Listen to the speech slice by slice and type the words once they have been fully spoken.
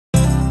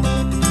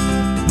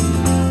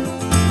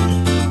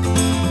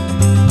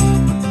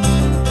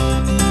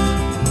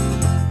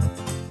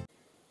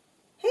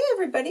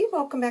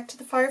welcome back to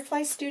the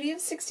Firefly Studio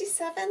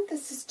 67.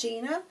 This is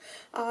Gina.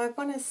 I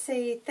want to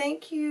say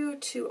thank you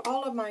to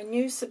all of my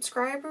new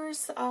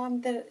subscribers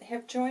that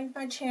have joined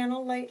my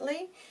channel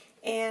lately.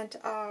 And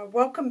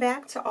welcome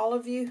back to all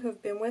of you who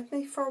have been with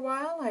me for a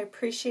while. I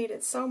appreciate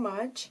it so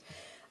much.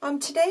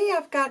 Today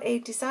I've got a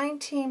design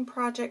team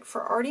project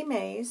for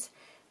Artymaze.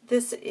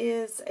 This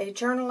is a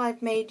journal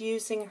I've made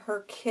using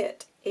her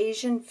kit,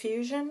 Asian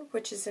Fusion,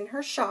 which is in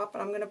her shop.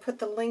 And I'm going to put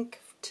the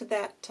link to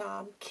that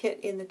kit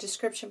in the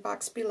description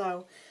box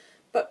below.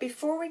 But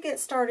before we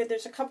get started,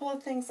 there's a couple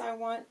of things I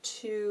want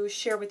to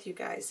share with you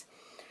guys.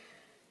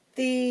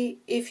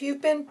 If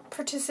you've been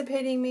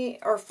participating me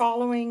or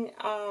following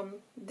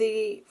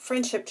the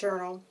Friendship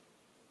Journal,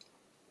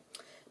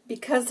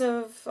 because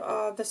of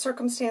the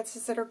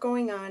circumstances that are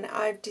going on,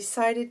 I've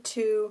decided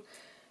to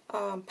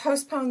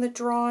postpone the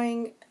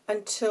drawing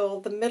until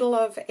the middle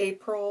of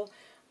April.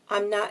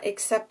 I'm not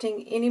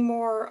accepting any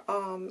more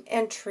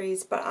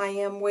entries, but I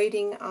am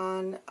waiting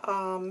on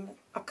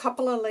a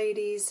couple of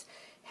ladies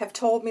have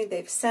told me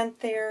they've sent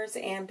theirs,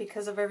 and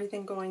because of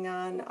everything going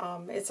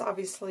on, it's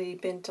obviously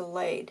been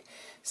delayed.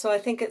 So I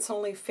think it's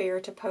only fair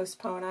to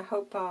postpone. I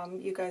hope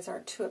you guys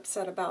aren't too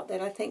upset about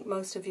that. I think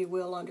most of you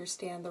will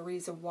understand the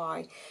reason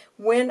why.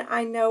 When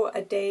I know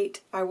a date,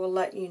 I will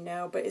let you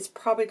know, but it's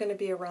probably going to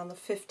be around the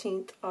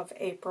 15th of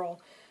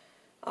April.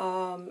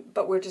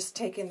 But we're just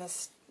taking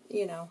this,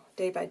 you know,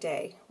 day by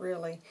day,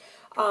 really.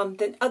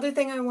 The other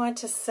thing I want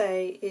to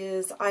say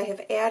is I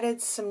have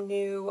added some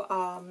new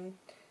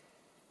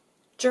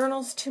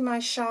journals to my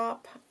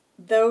shop.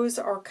 Those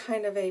are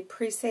kind of a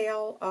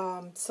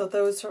pre-sale, so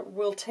those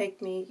will take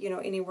me, you know,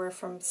 anywhere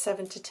from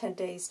 7 to 10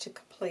 days to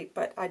complete.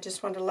 But I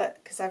just want to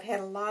because I've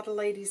had a lot of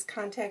ladies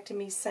contacting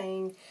me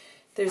saying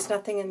there's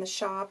nothing in the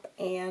shop,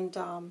 and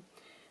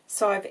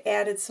so I've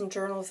added some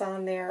journals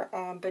on there,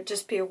 but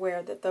just be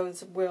aware that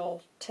those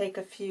will take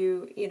a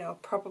few, you know,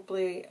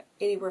 probably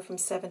anywhere from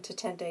 7 to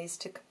 10 days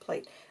to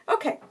complete.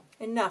 Okay,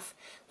 enough.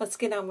 Let's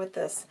get on with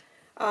this.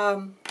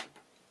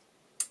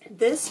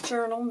 This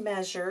journal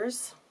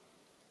measures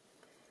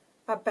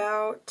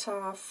about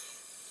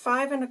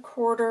 5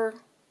 1/4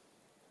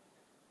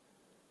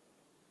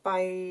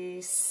 by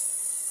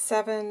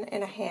 7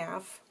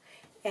 1/2,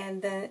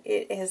 and then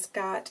it has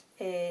got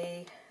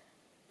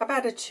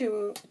about a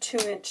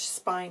 2-inch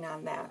spine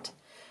on that.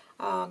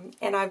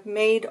 And I've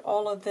made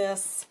all of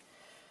this.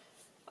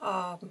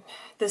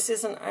 This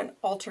isn't an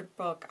altered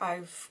book.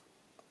 I've,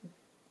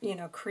 you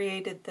know,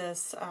 created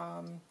this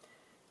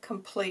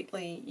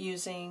completely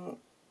using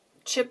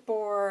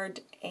chipboard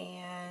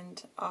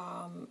and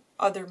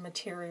other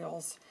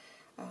materials.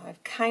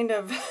 I've kind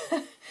of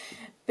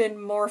been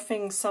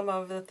morphing some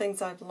of the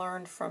things I've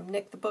learned from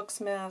Nick the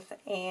Booksmith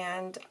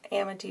and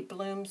Amity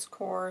Bloom's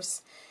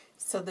course.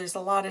 So there's a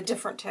lot of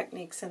different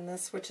techniques in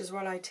this, which is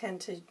what I tend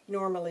to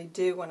normally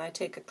do when I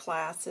take a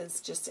class,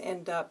 is just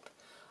end up,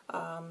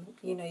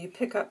 you know, you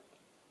pick up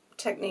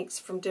techniques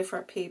from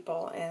different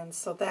people, and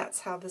so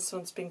that's how this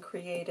one's been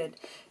created.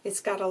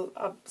 It's got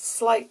a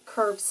slight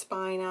curved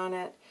spine on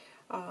it,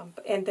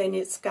 and then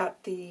it's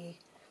got the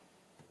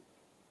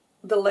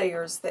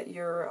layers that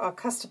you're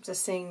accustomed to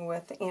seeing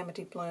with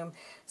Amity Bloom.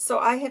 So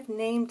I have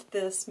named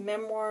this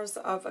Memoirs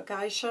of a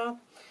Geisha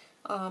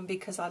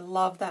because I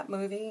love that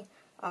movie.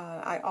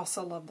 I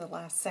also love The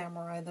Last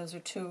Samurai. Those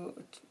are two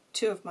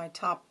of my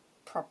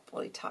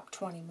probably top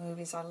 20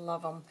 movies. I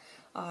love them.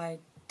 I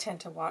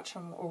tend to watch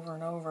them over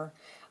and over.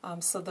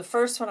 So the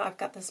first one, I've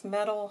got this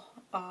metal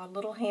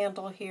little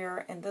handle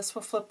here, and this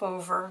will flip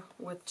over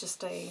with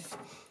just a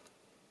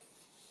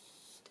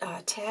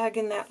tag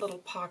in that little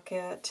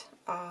pocket.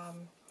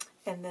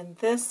 And then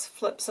this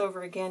flips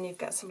over again. You've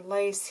got some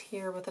lace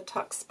here with a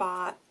tuck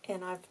spot,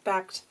 and I've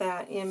backed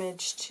that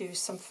image to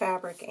some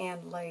fabric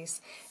and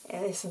lace.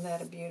 And isn't that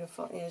a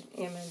beautiful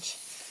image?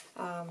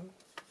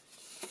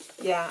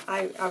 Yeah,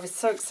 I was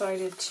so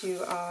excited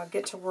to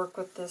get to work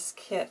with this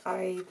kit.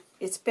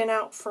 It's been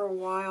out for a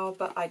while,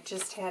 but I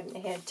just hadn't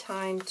had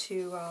time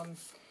to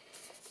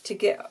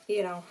get,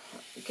 you know,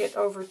 get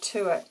over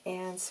to it,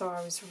 and so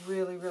I was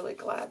really, really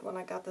glad when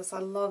I got this. I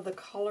love the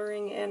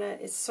coloring in it.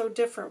 It's so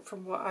different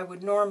from what I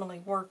would normally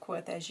work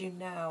with, as you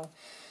know.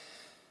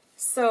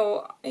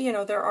 So, you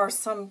know, there are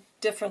some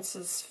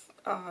differences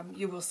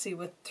you will see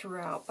with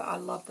throughout, but I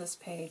love this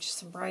page.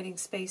 Some writing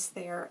space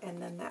there, and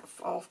then that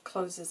all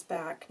closes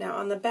back. Now,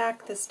 on the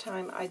back this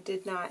time, I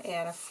did not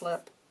add a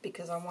flip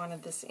because I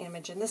wanted this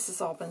image, and this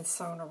has all been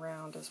sewn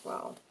around as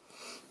well.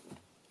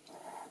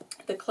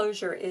 The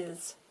closure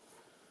is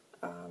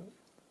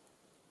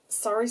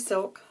sari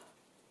silk.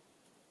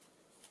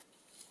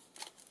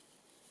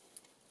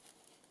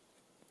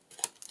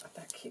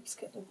 That keeps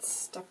getting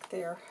stuck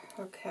there.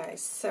 Okay,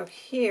 so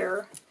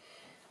here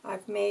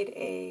I've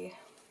made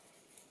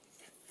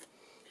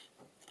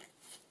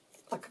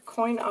like a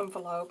coin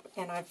envelope,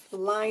 and I've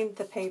lined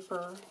the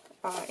paper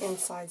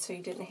inside so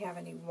you didn't have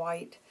any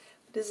white.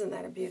 But isn't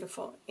that a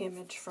beautiful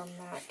image from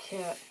that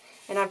kit?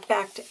 And I've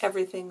backed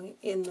everything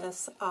in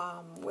this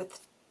with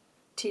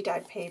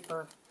tea-dyed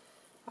paper.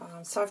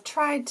 So I've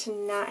tried to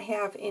not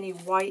have any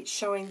white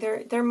showing.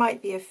 There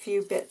might be a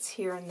few bits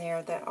here and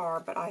there that are,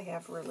 but I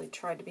have really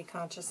tried to be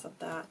conscious of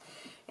that.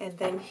 And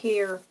then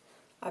here,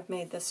 I've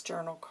made this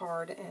journal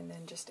card and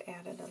then just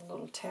added a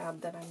little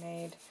tab that I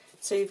made.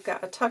 So you've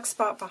got a tuck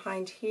spot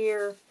behind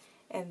here,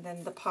 and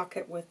then the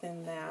pocket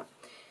within that.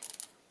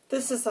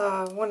 This is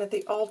one of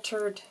the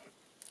altered,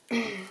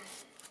 well,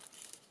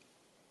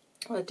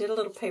 I did a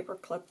little paper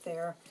clip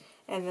there,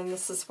 and then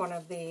this is one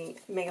of the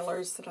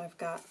mailers that I've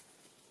got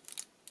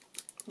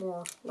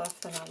more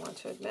left than I want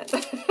to admit.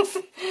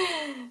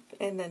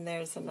 And then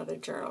there's another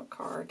journal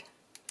card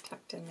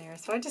tucked in there.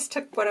 So I just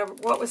took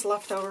what was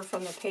left over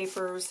from the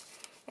papers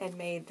and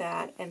made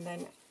that, and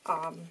then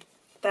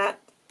that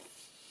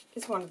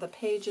is one of the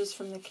pages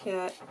from the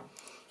kit.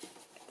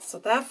 So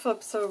that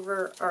flips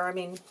over, or I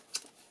mean,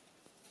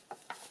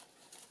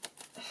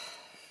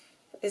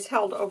 is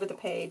held over the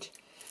page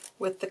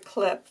with the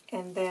clip,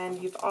 and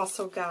then you've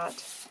also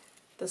got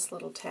this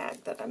little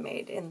tag that I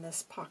made in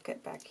this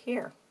pocket back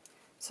here.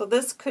 So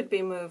this could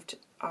be moved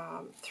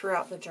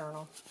throughout the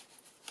journal.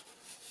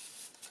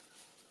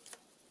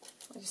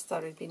 I just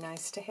thought it'd be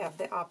nice to have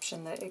the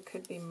option that it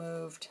could be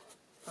moved.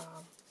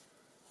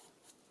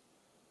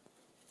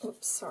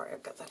 Oops, sorry,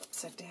 I've got that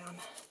upside down.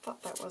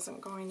 Thought that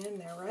wasn't going in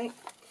there, right?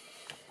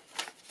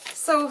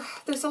 So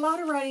there's a lot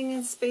of writing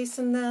and space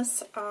in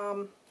this.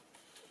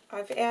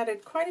 I've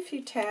added quite a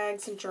few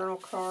tags and journal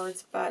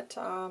cards, but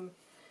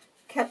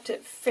kept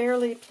it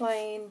fairly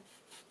plain.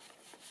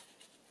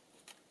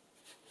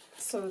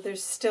 So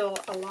there's still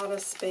a lot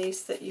of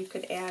space that you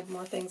could add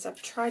more things.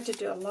 I've tried to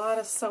do a lot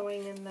of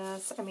sewing in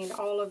this. I mean,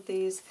 all of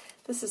these.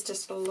 This is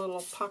just a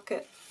little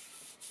pocket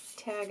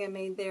tag I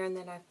made there, and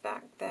then I've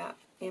backed that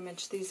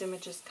image. These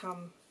images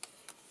come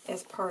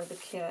as part of the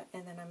kit,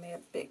 and then I made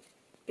a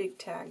big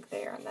tag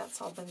there, and that's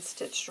all been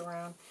stitched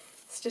around.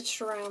 Stitched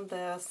around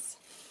this.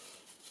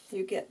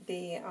 You get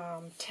the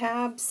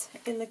tabs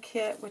in the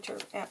kit, which are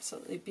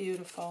absolutely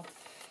beautiful.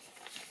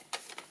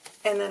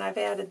 And then I've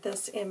added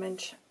this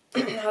image.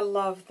 I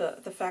love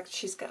the fact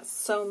she's got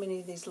so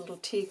many of these little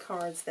tea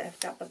cards that have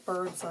got the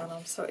birds on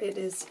them. So it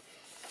is,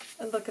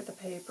 and look at the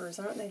papers,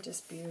 aren't they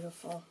just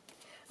beautiful?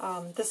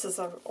 This is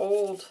an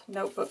old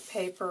notebook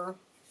paper.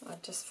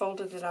 I've just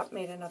folded it up,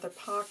 made another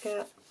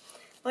pocket.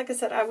 Like I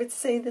said, I would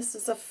say this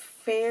is a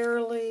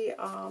fairly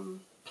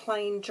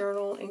plain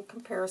journal in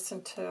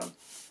comparison to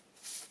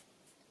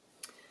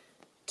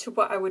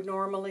what I would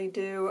normally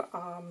do,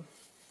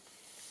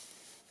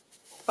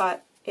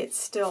 but it's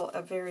still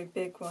a very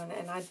big one,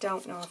 and I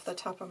don't know off the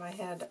top of my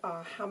head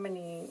how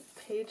many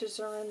pages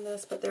are in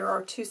this, but there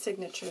are 2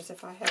 signatures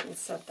if I hadn't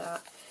said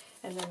that,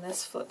 and then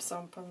this flips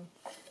open.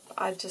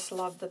 I just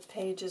love the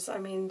pages. I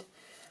mean,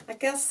 I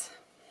guess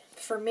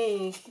for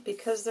me,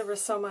 because there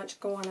was so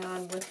much going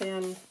on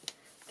within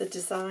the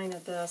design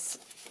of this,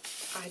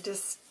 I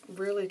just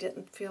really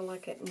didn't feel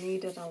like it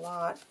needed a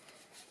lot,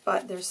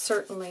 but there's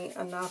certainly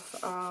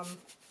enough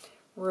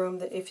room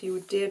that if you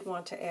did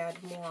want to add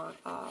more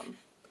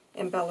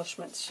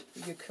embellishments,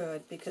 you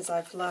could, because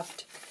I've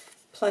left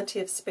plenty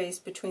of space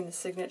between the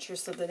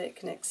signatures so that it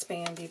can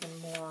expand even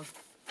more.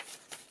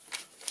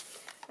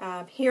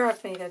 Here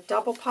I've made a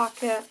double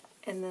pocket,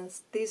 and then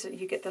these are,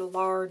 you get the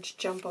large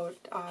jumbo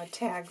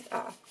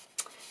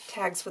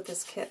tags with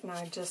this kit, and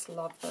I just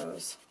love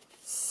those.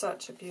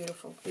 Such a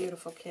beautiful,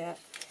 beautiful kit.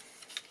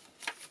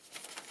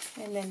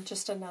 And then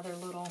just another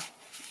little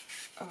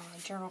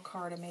journal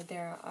card I made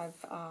there. I've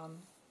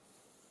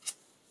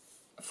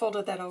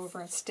folded that over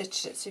and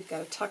stitched it, so you've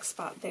got a tuck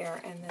spot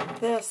there. And then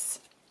this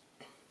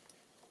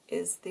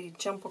is the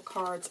jumbo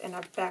cards, and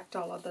I've backed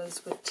all of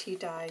those with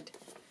tea-dyed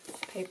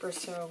paper,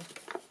 so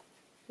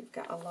you've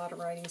got a lot of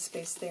writing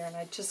space there. And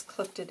I just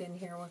clipped it in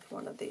here with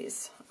one of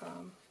these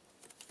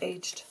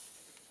aged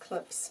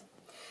clips.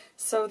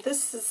 So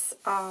this is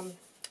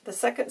the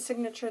second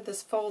signature.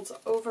 This folds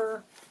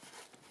over.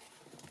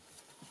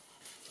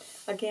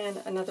 Again,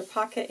 another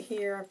pocket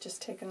here. I've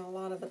just taken a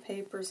lot of the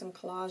papers and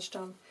collaged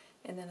them,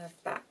 and then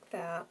I've backed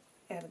that,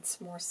 added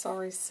some more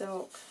sari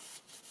silk,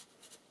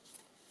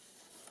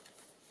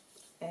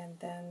 and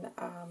then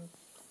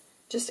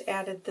just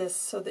added this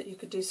so that you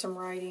could do some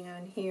writing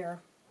on here,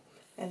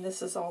 and this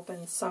has all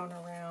been sewn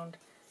around,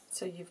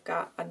 so you've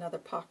got another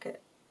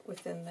pocket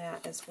within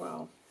that as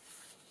well.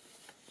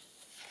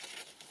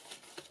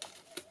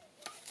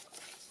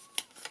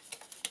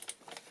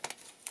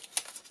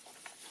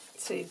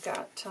 So you've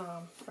got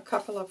a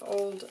couple of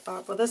old,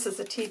 well, this is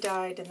a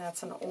tea-dyed, and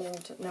that's an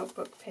old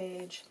notebook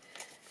page.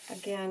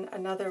 Again,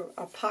 another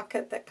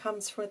pocket that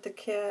comes with the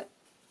kit.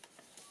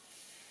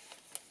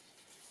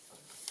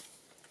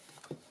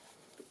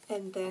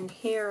 And then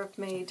here I've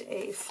made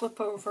a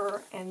flip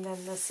over, and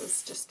then this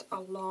is just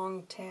a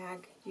long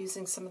tag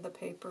using some of the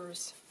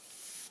papers.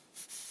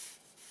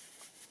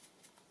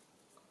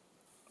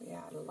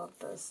 Yeah, I love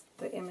this.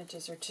 The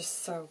images are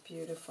just so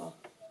beautiful.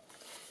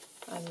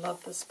 I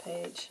love this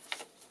page.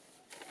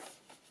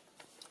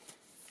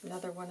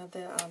 Another one of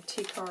the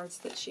tea cards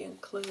that she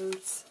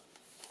includes.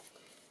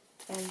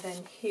 And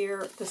then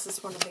here, this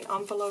is one of the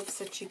envelopes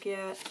that you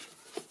get.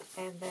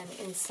 And then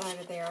inside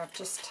of there, I've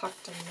just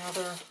tucked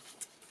another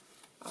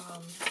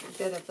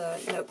bit of the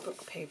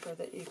notebook paper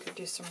that you could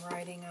do some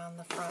writing on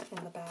the front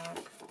and the back.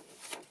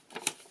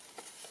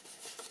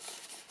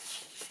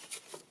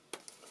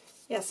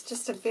 Yes,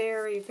 just a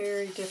very,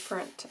 very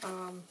different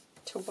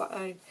to what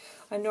I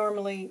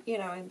normally, you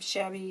know, I'm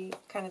shabby,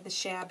 kind of the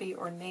shabby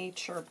or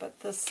nature, but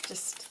this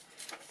just,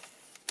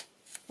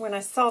 when I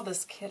saw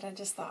this kit, I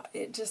just thought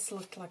it just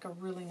looked like a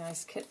really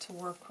nice kit to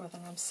work with,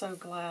 and I'm so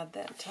glad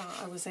that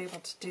I was able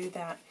to do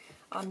that.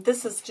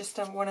 This is just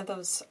one of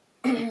those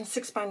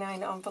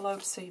 6x9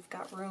 envelopes, so you've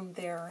got room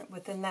there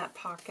within that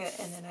pocket,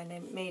 and then I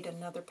made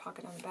another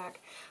pocket on the back.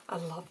 I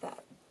love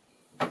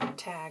that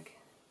tag,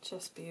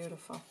 just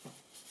beautiful.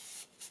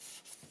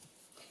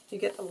 You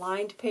get the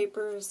lined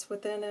papers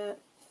within it,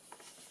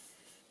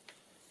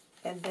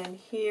 and then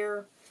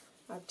here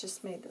I've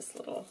just made this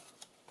little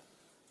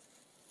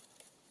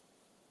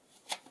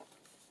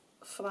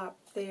flap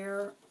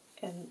there,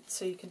 and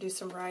so you can do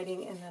some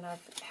writing, and then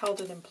I've held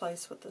it in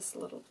place with this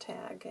little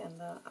tag and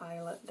the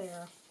eyelet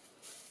there.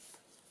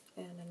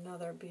 And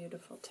another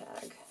beautiful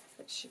tag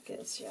that she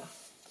gives you.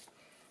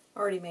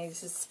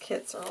 Artymaze's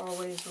kits are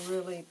always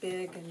really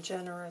big and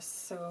generous,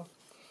 so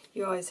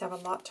you always have a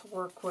lot to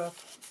work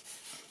with.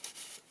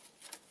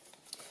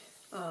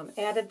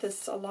 Added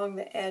this along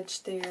the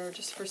edge there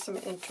just for some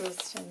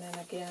interest, and then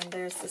again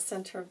there's the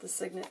center of the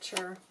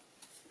signature.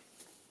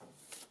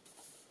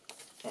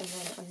 And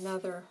then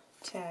another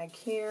tag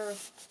here.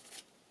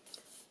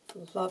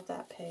 Love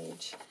that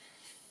page.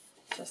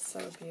 Just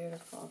so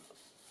beautiful.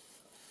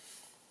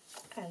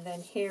 And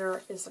then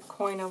here is a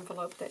coin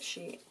envelope that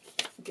she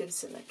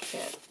gives in the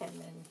kit, and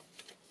then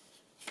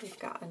we've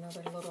got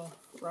another little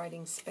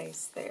writing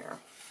space there.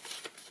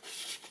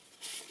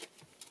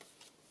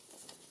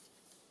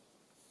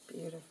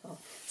 Beautiful.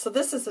 So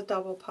this is a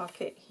double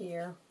pocket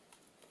here,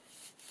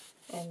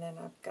 and then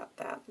I've got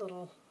that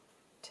little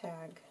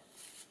tag.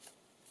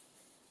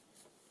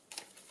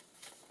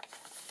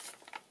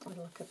 Oh,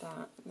 look at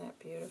that. Isn't that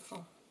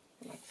beautiful?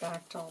 And I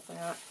backed all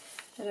that.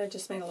 And I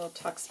just made a little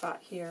tuck spot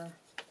here.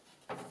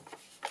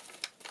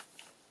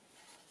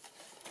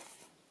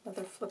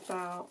 Another flip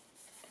out,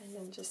 and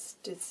then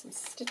just did some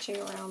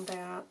stitching around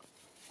that.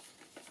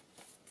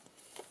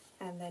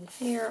 And then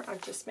here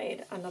I've just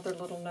made another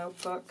little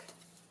notebook.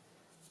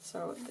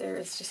 So there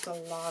is just a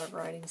lot of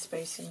writing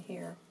space in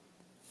here.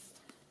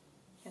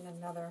 And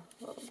another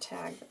little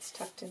tag that's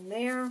tucked in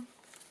there.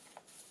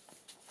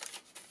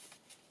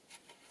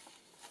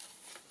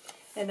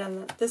 And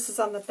then this is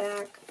on the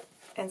back,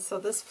 and so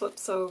this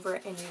flips over,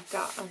 and you've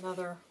got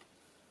another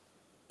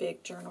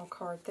big journal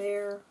card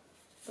there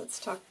that's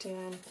tucked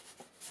in.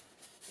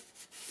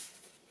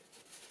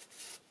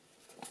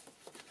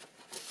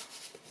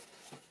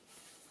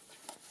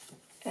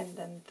 And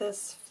then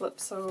this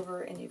flips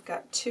over, and you've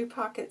got two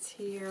pockets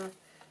here,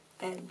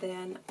 and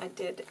then I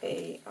did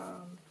a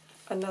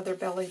another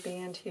belly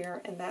band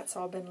here, and that's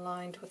all been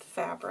lined with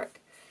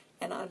fabric,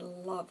 and I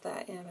love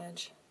that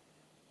image.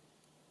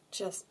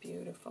 Just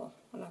beautiful.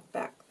 And I've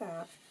backed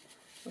that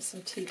with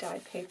some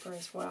tea-dye paper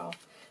as well.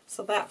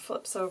 So that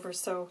flips over.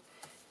 So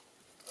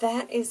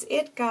that is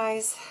it,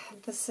 guys.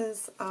 This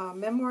is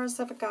Memoirs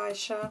of a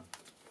Geisha,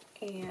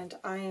 and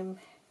I am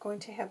going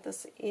to have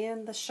this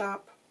in the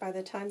shop by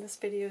the time this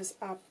video is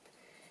up.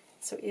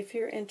 So if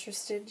you're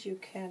interested, you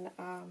can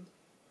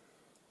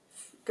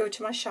go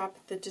to my shop.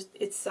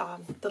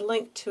 The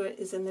link to it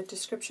is in the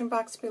description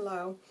box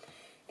below.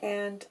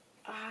 And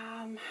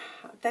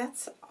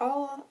that's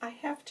all I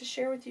have to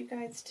share with you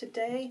guys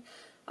today.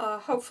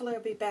 Hopefully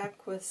I'll be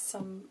back with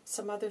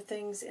some other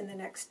things in the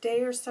next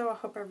day or so. I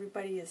hope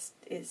everybody is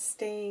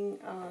staying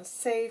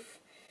safe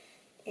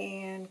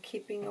and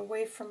keeping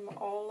away from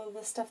all of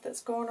the stuff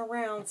that's going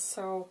around.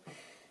 So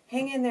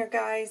hang in there,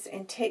 guys,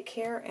 and take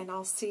care, and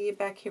I'll see you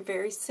back here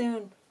very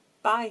soon.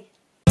 Bye.